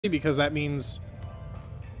because that means...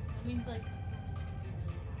 It means, like...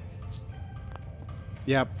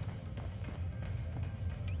 Yep.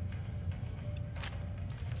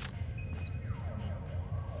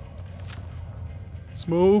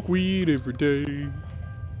 Smoke weed every day.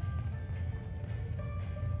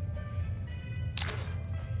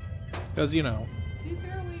 Because, you know. We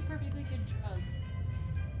throw away perfectly good drugs.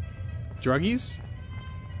 Druggies?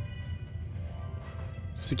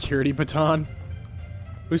 Security baton?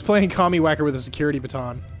 Who's playing Commie Whacker with a security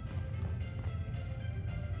baton?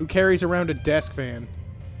 Who carries around a desk fan?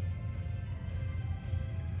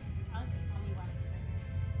 I like the Tommy Whacker.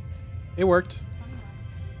 It worked. Tommy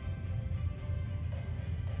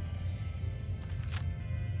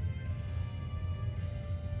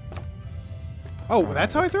Whacker. Oh,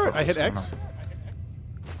 that's how I throw it? I hit X?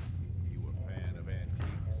 You a fan of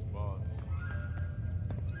antiques, boss?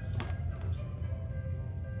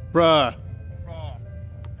 Bruh.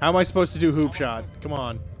 How am I supposed to do hoop shot? Come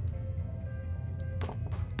on.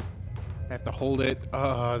 I have to hold it.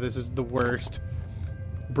 This is the worst.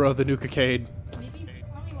 Bro, the nuke-cade. Maybe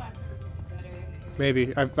Tommy Whacker would be better.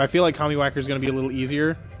 Maybe. I feel like Commie Whacker is going to be a little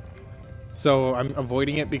easier. So I'm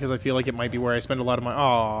avoiding it because I feel like it might be where I spend a lot of my...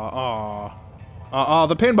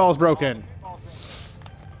 the pinball's broken.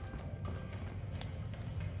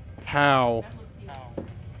 How? That looks easy.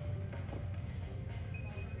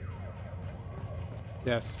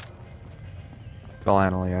 Yes. Tell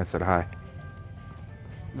Annalie I said hi.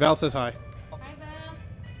 Val says hi. Hi, Val.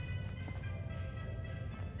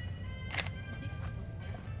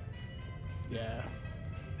 Yeah.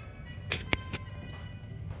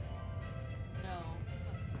 No.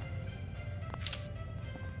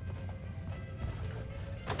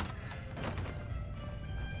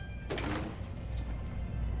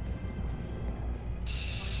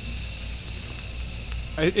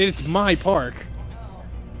 It's my park. Oh,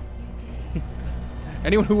 excuse me.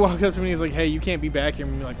 Anyone who walks up to me is like, hey, you can't be back here.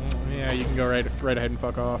 I'm gonna be like, yeah, you can go right ahead and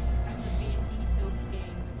fuck off. I'm the Bandito King.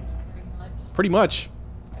 Thank you very much. Pretty much.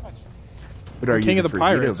 But are King you of the the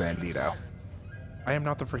Pirates. Bandito? I am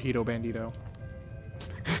not the Fajito Bandito.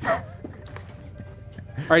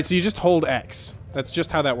 Alright, so you just hold X. That's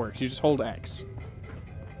just how that works. You just hold X.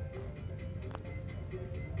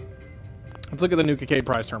 Let's look at the Nuke-cade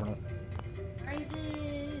prize terminal.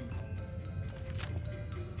 Prizes.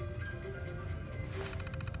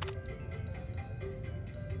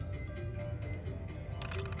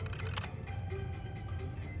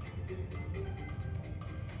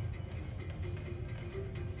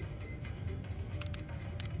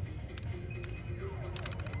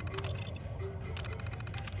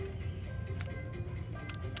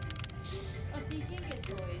 Oh, so you can't get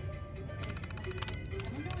toys. I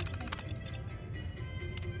wonder what the heck.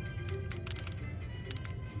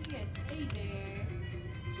 You get Teddy Bear.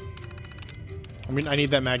 I mean, I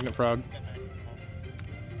need that magnet frog.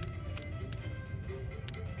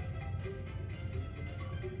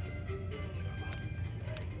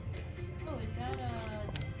 Oh, is that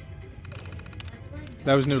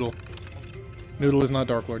That was Noodle. Noodle is not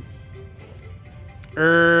Dark Lord.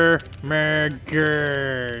 My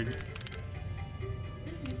god.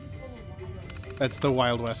 What is Noodle Wild? That's the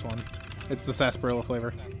Wild West one. It's the sarsaparilla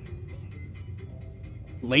flavor.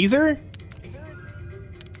 Laser?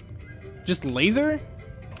 Just laser?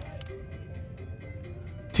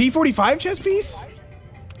 T-45 chess piece? It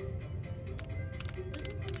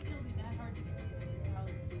doesn't seem like it'll be that hard to get to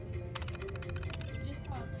 7,000 tickets. We just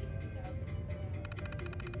caught like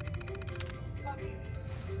 1,000.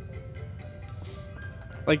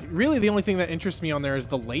 Like, really the only thing that interests me on there is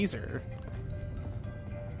the laser.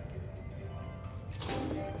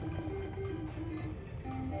 And everyone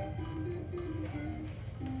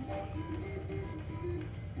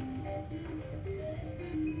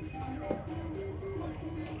who wanted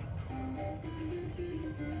mini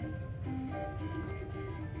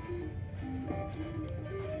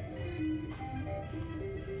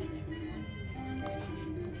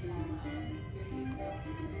games in Fallout. Here you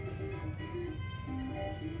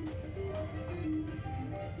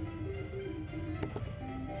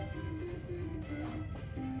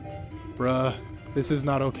go. Bruh, this is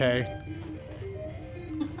not okay.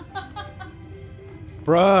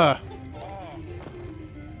 Bruh.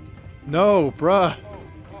 No, bruh.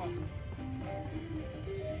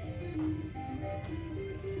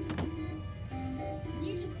 Can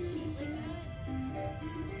you just cheat like that?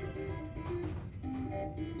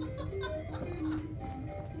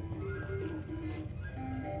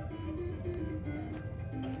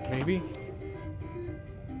 Maybe?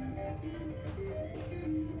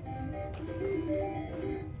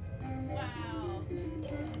 Wow.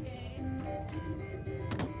 Okay.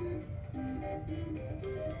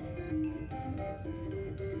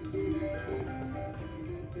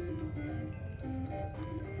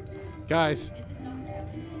 Guys. Is it not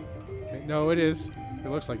trapped in it? No, it is. It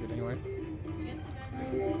looks like it anyway. I guess the guy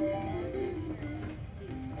where his face is marked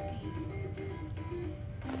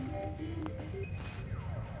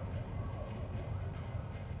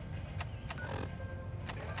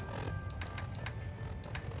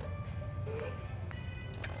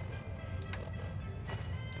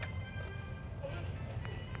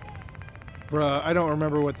if Bruh, I don't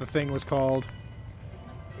remember what the thing was called.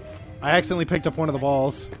 I accidentally picked up one of the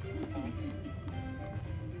balls.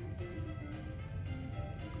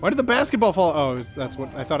 Why did the basketball fall? Oh, that's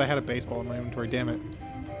what I thought. I had a baseball in my inventory. Damn it.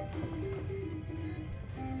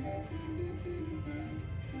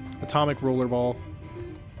 Atomic rollerball.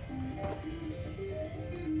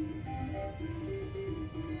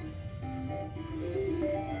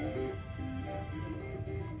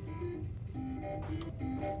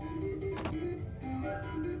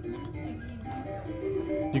 when is the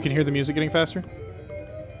game? You can hear the music getting faster?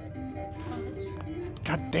 Oh, that's true.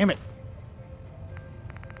 God damn it.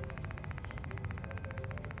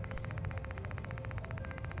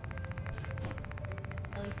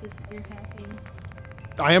 At least this you're hacking.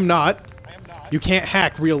 I am not. You can't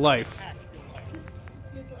hack real life.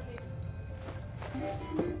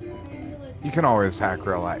 You can always hack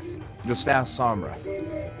real life. Just ask Samra.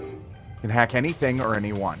 You can hack anything or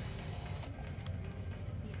anyone.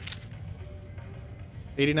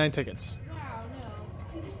 89 tickets. Wow,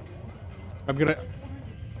 no. I'm gonna...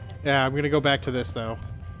 Yeah, I'm gonna go back to this, though.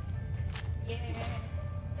 Yes.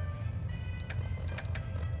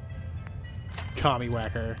 Commie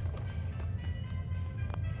whacker.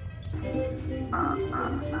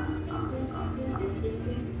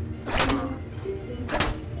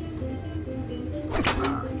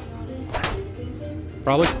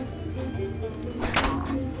 Probably.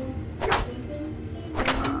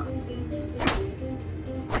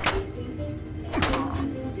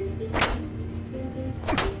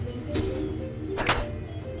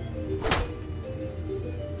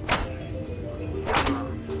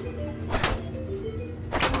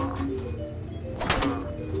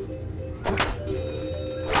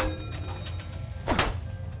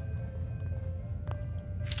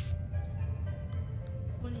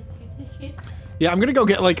 Yeah, I'm gonna go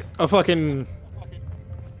get, like, a fucking...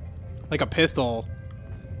 like, a pistol.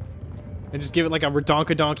 And just give it, like, a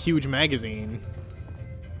redonkadonk huge magazine.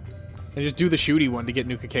 And just do the shooty one to get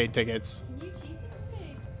Nuka-Cade tickets. Can you cheat that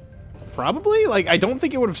way? Probably? Like, I don't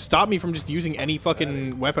think it would have stopped me from just using any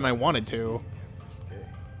fucking weapon I wanted to.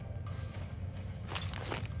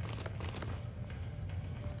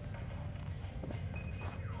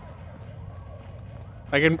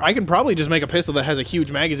 I can probably just make a pistol that has a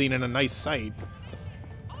huge magazine and a nice sight.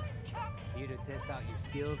 Here to test out your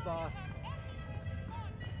skills, boss?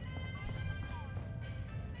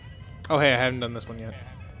 Oh, hey, I haven't done this one yet.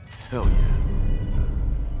 Hell yeah.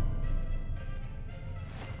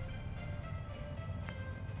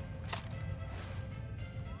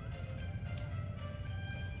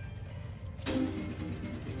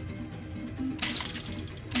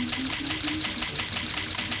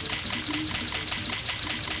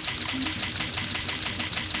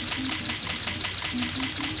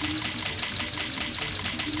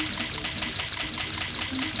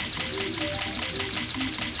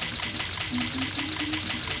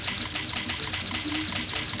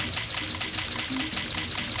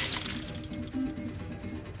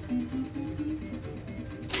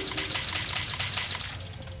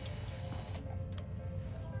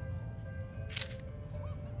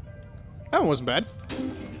 That one wasn't bad.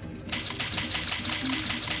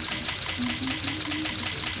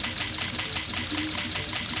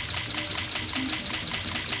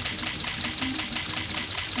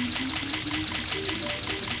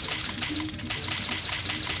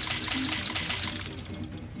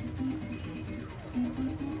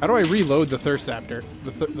 How do I reload the thirst zapper?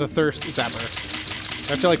 The thirst zapper. Do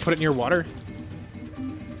I have to, like, put it near water?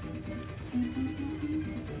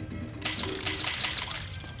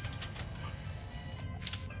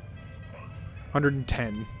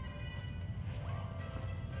 $110.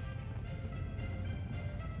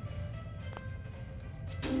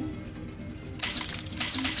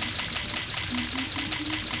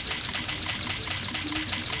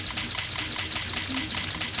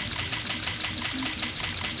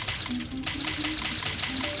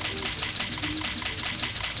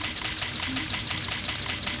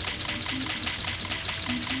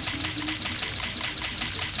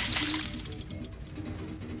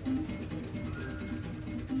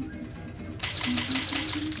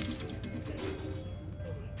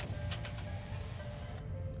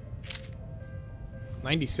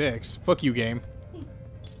 $96. Fuck you, game.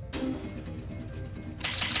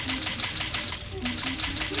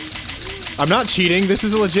 I'm not cheating. This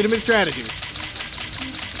is a legitimate strategy.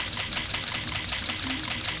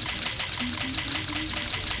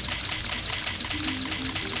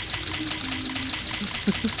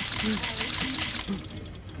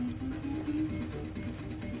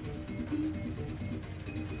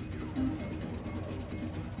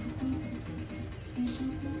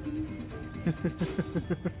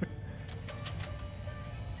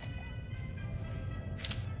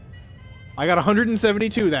 I got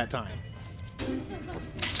 172 that time.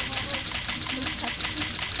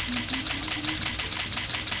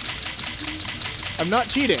 I'm not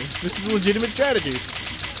cheating. This is a legitimate strategy.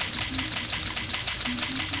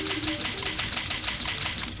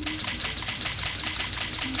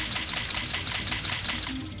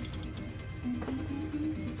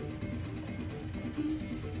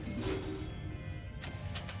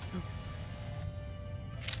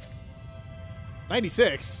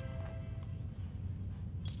 $96.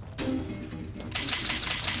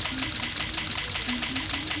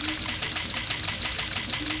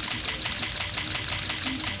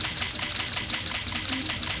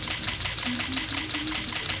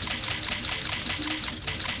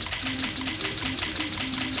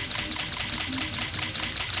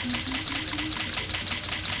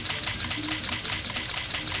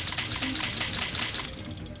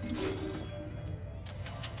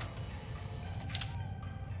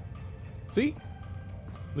 See?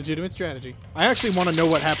 Legitimate strategy. I actually want to know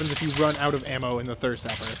what happens if you run out of ammo in the thirst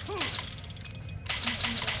sapper.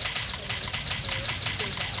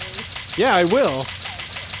 Yeah, I will.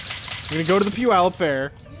 I'm gonna go to the Puyallup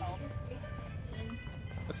Fair.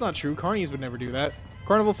 That's not true. Carnies would never do that.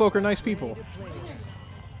 Carnival folk are nice people.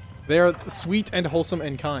 They are sweet and wholesome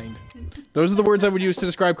and kind. Those are the words I would use to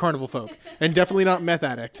describe carnival folk. And definitely not meth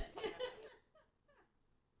addict.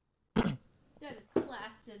 That is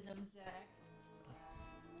classism, Zach.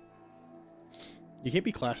 You can't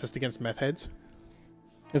be classist against meth heads.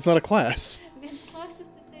 It's not a class. It's classist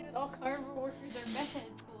to say that all carnival workers are meth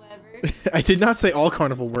heads, however. I did not say all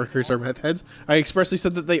carnival workers are meth heads. I expressly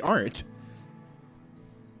said that they aren't.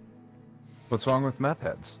 What's wrong with meth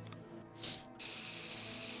heads?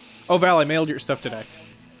 Oh, Val, I mailed your stuff today.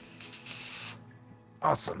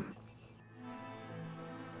 Awesome.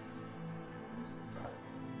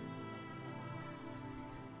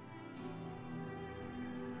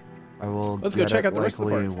 I will. Let's go check out the rest of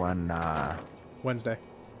the likely park. when. Wednesday.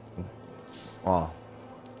 Well,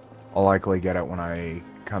 I'll likely get it when I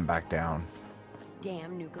come back down.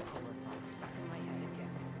 Damn Nuka-Cola song stuck in my head again.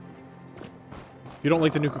 If you don't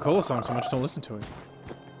like the Nuka-Cola song so much, don't listen to it.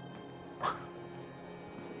 Come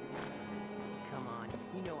on,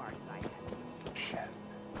 you know our side has Shit.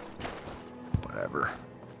 Whatever.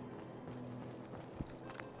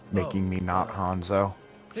 Making me not Hanzo.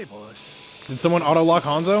 Hey, boss. Did someone auto-lock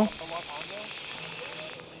Hanzo?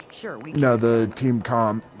 Sure, we No, can. the team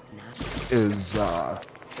comp Not- is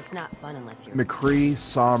It's not fun unless you're. McCree,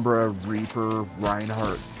 Sombra, Reaper,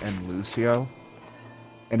 Reinhardt, and Lucio.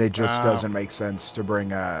 And it just Wow. doesn't make sense to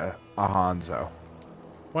bring a Hanzo.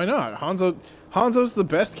 Why not? Hanzo's the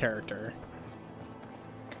best character.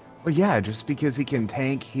 Well, yeah, just because he can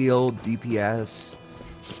tank, heal, DPS.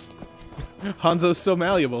 Hanzo's so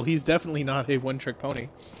malleable. He's definitely not a one-trick pony.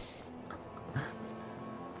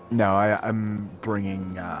 No, I'm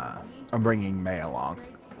bringing May along.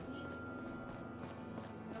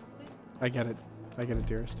 I get it. I get it,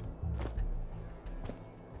 dearest.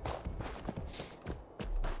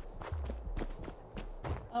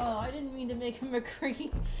 Oh, I didn't mean to make a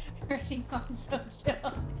McCree hurting on some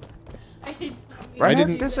joke. I didn't. Right,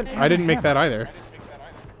 I didn't make that either.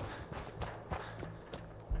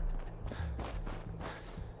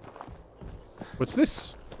 What's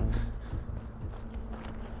this?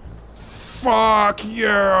 Fuck you!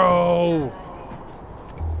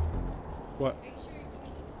 What?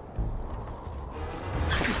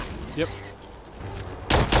 Yep.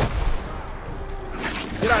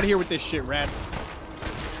 Get out of here with this shit, rats.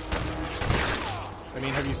 I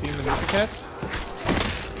mean, have you seen the Nuka Cats?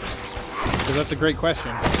 Because that's a great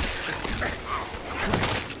question.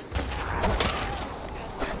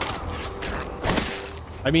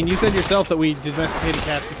 I mean, you said yourself that we domesticated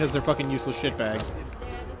cats because they're fucking useless shitbags.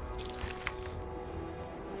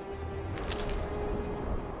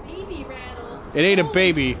 Baby rattle. It ate a Holy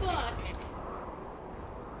baby. Fuck.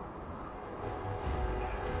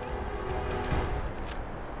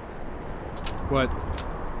 What?